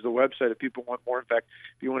 YAF.org, is the website if people want more. In fact,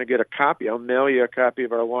 if you want to get a copy, I'll mail you a copy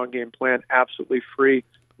of our long game plan absolutely free,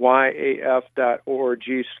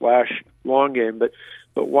 YAF.org/long game. But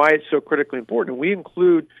why it's so critically important, we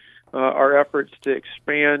include our efforts to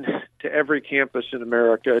expand to every campus in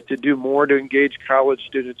America, to do more to engage college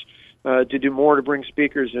students, to do more to bring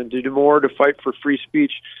speakers in, to do more to fight for free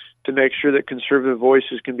speech, to make sure that conservative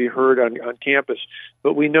voices can be heard on campus.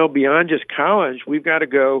 But we know beyond just college, we've got to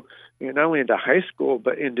go not only into high school,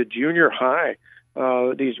 but into junior high,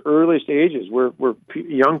 these early stages where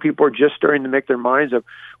young people are just starting to make their minds up.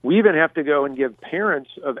 We even have to go and give parents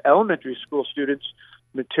of elementary school students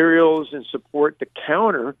materials and support to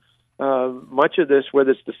counter much of this, whether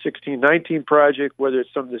it's the 1619 Project, whether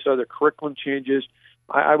it's some of this other curriculum changes.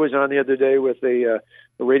 I was on the other day with a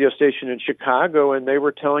radio station in Chicago, and they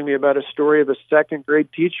were telling me about a story of a second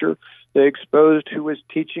grade teacher they exposed who was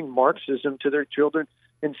teaching Marxism to their children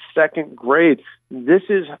in second grade. This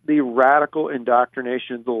is the radical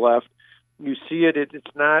indoctrination of the left. You see it.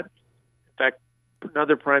 It's not, in fact,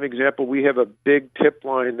 another prime example, we have a big tip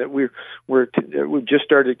line that we've just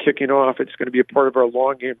started kicking off. It's going to be a part of our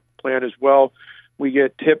long game plan as well. We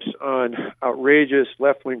get tips on outrageous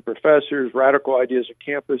left-wing professors, radical ideas at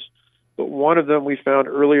campus. But one of them we found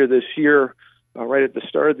earlier this year, right at the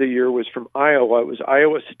start of the year, was from Iowa. It was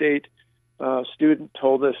Iowa State student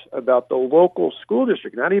told us about the local school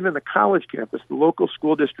district, not even the college campus. The local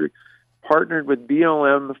school district partnered with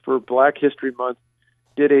BLM for Black History Month,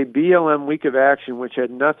 did a BLM Week of Action, which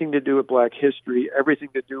had nothing to do with Black history, everything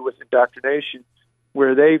to do with indoctrination,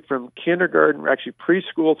 where they, from kindergarten, actually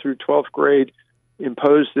preschool through 12th grade,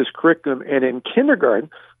 imposed this curriculum. And in kindergarten,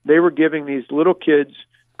 they were giving these little kids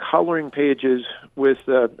coloring pages with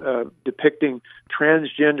depicting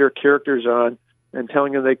transgender characters on and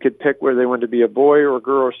telling them they could pick whether they wanted to be a boy or a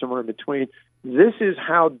girl or somewhere in between. This is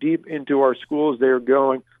how deep into our schools they're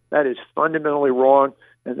going. That is fundamentally wrong.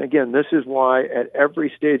 And again, this is why at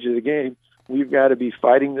every stage of the game, we've got to be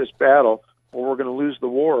fighting this battle, or we're going to lose the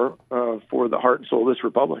war for the heart and soul of this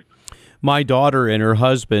republic. My daughter and her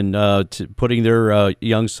husband putting their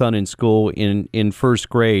young son in school in first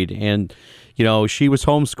grade, and she was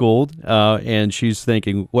homeschooled, and she's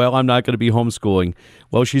thinking, well, I'm not going to be homeschooling.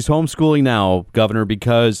 Well, she's homeschooling now, Governor,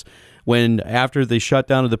 because after the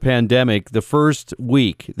shutdown of the pandemic, the first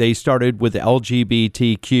week they started with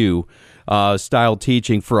LGBTQ style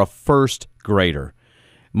teaching for a first grader.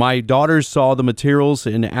 My daughter saw the materials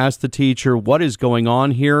and asked the teacher, what is going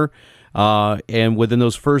on here? And within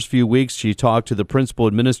those first few weeks, she talked to the principal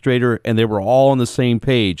administrator, and they were all on the same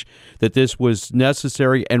page that this was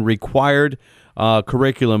necessary and required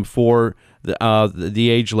curriculum for the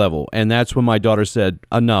age level. And that's when my daughter said,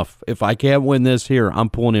 enough. If I can't win this here, I'm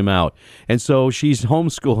pulling him out. And so she's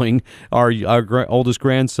homeschooling our oldest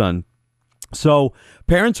grandson. So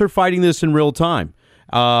parents are fighting this in real time.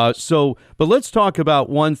 But let's talk about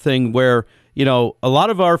one thing where, a lot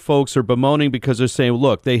of our folks are bemoaning because they're saying,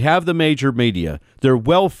 look, they have the major media. They're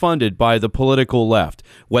well funded by the political left,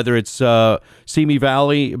 whether it's Simi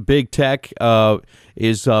Valley, big tech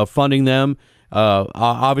is funding them.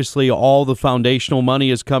 Obviously, all the foundational money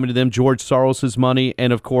is coming to them, George Soros's money,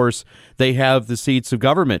 and of course, they have the seats of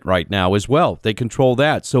government right now as well. They control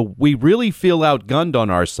that. So we really feel outgunned on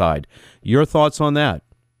our side. Your thoughts on that?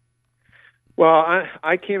 Well,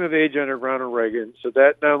 I came of age under Ronald Reagan, so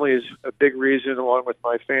that not only is a big reason, along with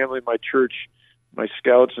my family, my church, my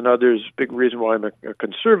scouts, and others, big reason why I'm a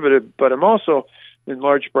conservative, but I'm also, in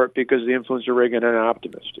large part, because of the influence of Reagan, an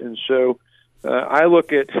optimist. And so I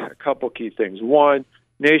look at a couple key things. One,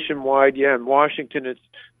 nationwide, in Washington, it's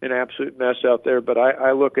an absolute mess out there, but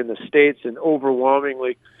I look in the states, and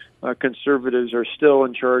overwhelmingly, conservatives are still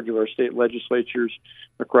in charge of our state legislatures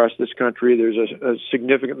across this country. There's a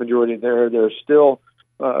significant majority there. There's still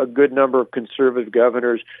a good number of conservative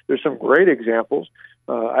governors. There's some great examples.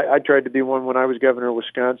 I tried to be one when I was governor of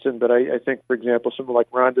Wisconsin, but I think, for example, someone like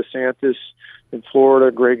Ron DeSantis in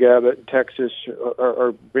Florida, Greg Abbott in Texas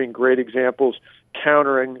are being great examples,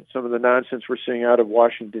 countering some of the nonsense we're seeing out of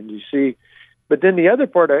Washington, D.C. But then the other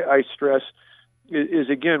part I stress is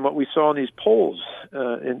again what we saw in these polls,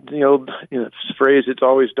 and the old phrase, "It's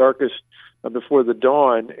always darkest before the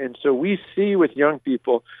dawn." And so we see with young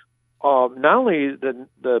people, not only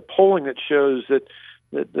the polling that shows that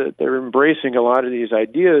they're embracing a lot of these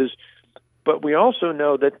ideas, but we also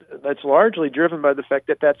know that that's largely driven by the fact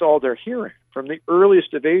that that's all they're hearing from the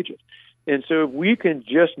earliest of ages. And so if we can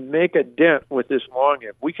just make a dent with this long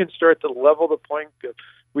game, we can start to level the playing field.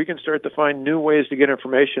 We can start to find new ways to get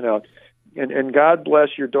information out. And God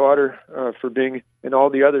bless your daughter for being, and all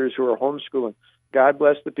the others who are homeschooling. God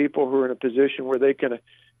bless the people who are in a position where they can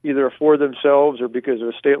either afford themselves or because of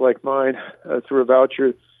a state like mine, through a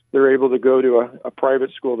voucher, they're able to go to a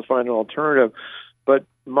private school to find an alternative. But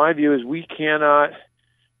my view is we cannot,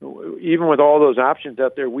 even with all those options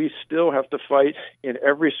out there, we still have to fight in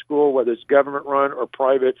every school, whether it's government run or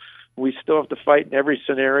private. We still have to fight in every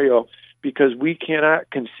scenario because we cannot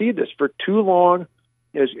concede this for too long.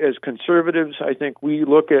 As conservatives, I think we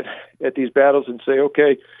look at these battles and say,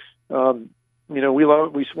 okay, we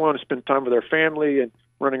want to spend time with our family and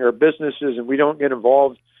running our businesses, and we don't get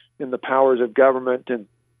involved in the powers of government and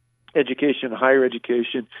education, higher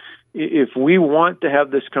education. If we want to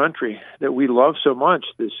have this country that we love so much,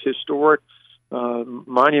 this historic,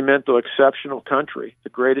 monumental, exceptional country, the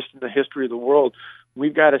greatest in the history of the world,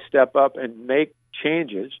 we've got to step up and make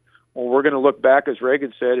changes, or we're going to look back, as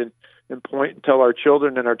Reagan said, and point and tell our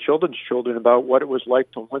children and our children's children about what it was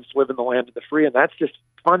like to once live in the land of the free, and that's just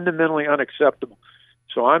fundamentally unacceptable.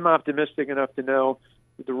 So I'm optimistic enough to know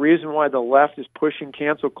that the reason why the left is pushing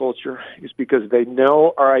cancel culture is because they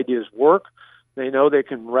know our ideas work, they know they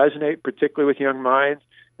can resonate, particularly with young minds,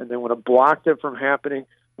 and they want to block them from happening,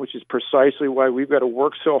 which is precisely why we've got to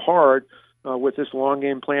work so hard with this long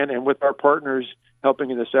game plan and with our partners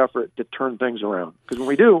helping in this effort to turn things around. Because when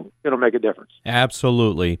we do, it'll make a difference.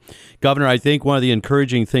 Absolutely. Governor, I think one of the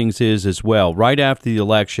encouraging things is as well, right after the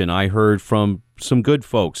election, I heard from some good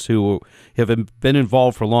folks who have been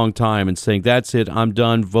involved for a long time and saying, that's it, I'm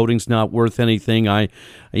done, voting's not worth anything.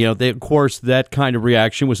 Of course, that kind of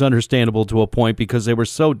reaction was understandable to a point because they were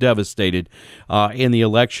so devastated in the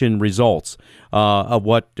election results of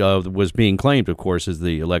what was being claimed, of course, as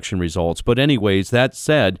the election results. But anyways, that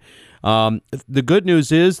said, the good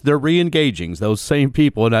news is they're re-engaging those same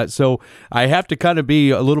people, and so I have to kind of be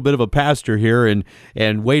a little bit of a pastor here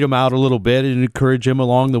and wait them out a little bit and encourage them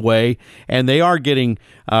along the way. And they are getting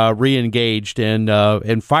re-engaged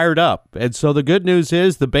and fired up. And so the good news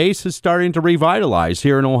is the base is starting to revitalize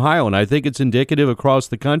here in Ohio, and I think it's indicative across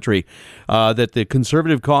the country that the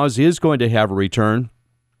conservative cause is going to have a return.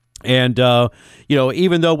 And,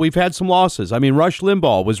 even though we've had some losses, I mean, Rush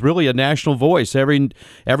Limbaugh was really a national voice. Every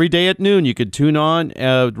day at noon, you could tune on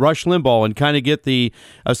Rush Limbaugh and kind of get the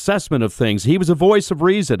assessment of things. He was a voice of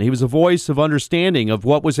reason. He was a voice of understanding of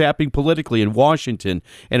what was happening politically in Washington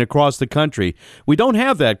and across the country. We don't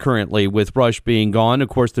have that currently with Rush being gone. Of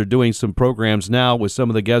course, they're doing some programs now with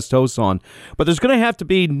some of the guest hosts on. But there's going to have to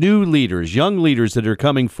be new leaders, young leaders that are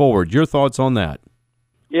coming forward. Your thoughts on that?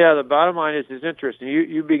 Yeah, the bottom line is it's interesting.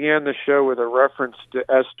 You began the show with a reference to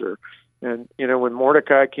Esther. And, when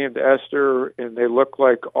Mordecai came to Esther and they looked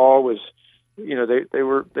like all was,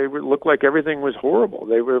 they looked like everything was horrible.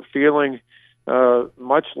 They were feeling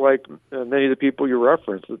much like many of the people you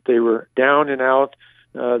referenced, that they were down and out.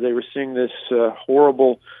 They were seeing this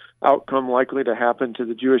horrible outcome likely to happen to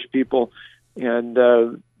the Jewish people. And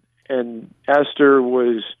and Esther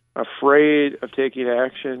was afraid of taking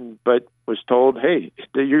action, but was told, hey,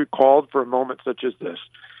 you're called for a moment such as this.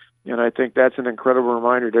 And I think that's an incredible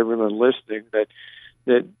reminder to everyone listening that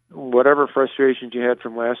whatever frustrations you had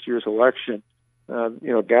from last year's election,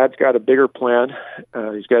 God's got a bigger plan.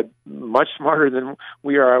 He's got much smarter than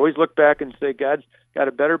we are. I always look back and say God's got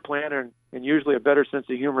a better plan and usually a better sense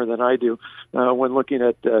of humor than I do when looking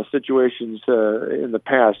at situations in the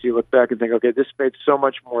past. You look back and think, okay, this made so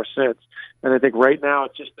much more sense. And I think right now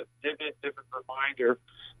it's just a vivid reminder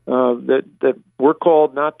that we're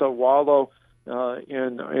called not to wallow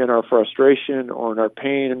in our frustration or in our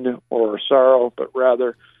pain or our sorrow, but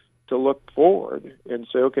rather to look forward and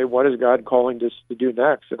say, okay, what is God calling us to do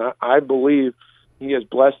next? And I believe He has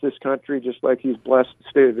blessed this country just like He's blessed the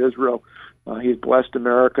state of Israel. He's blessed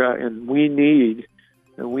America, and we need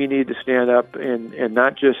to stand up and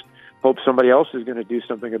not just hope somebody else is going to do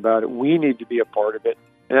something about it. We need to be a part of it.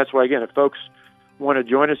 And that's why, again, if folks want to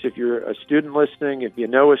join us, if you're a student listening, if you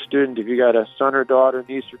know a student, if you got a son or daughter,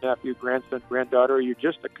 niece or nephew, grandson, granddaughter, or you're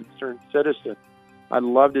just a concerned citizen, I'd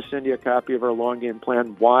love to send you a copy of our long game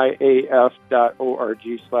plan,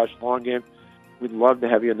 yaf.org/long game. We'd love to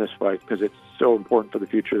have you in this fight because it's so important for the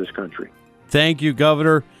future of this country. Thank you,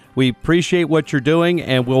 Governor. We appreciate what you're doing,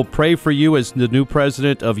 and we'll pray for you as the new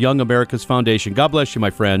president of Young America's Foundation. God bless you, my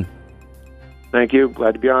friend. Thank you.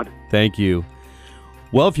 Glad to be on. Thank you.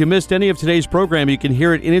 Well, if you missed any of today's program, you can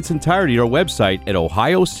hear it in its entirety at our website at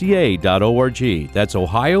ohioca.org. That's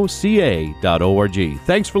ohioca.org.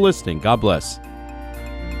 Thanks for listening. God bless.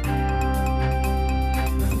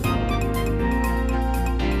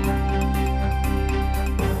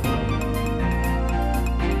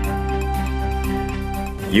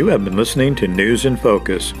 You have been listening to News in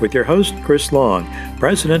Focus with your host, Chris Long,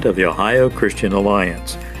 president of the Ohio Christian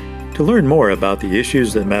Alliance. To learn more about the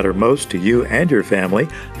issues that matter most to you and your family,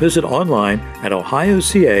 visit online at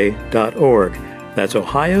ohioca.org. That's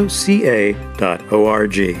ohioca.org.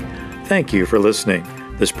 Thank you for listening.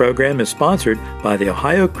 This program is sponsored by the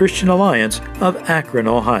Ohio Christian Alliance of Akron,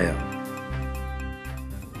 Ohio.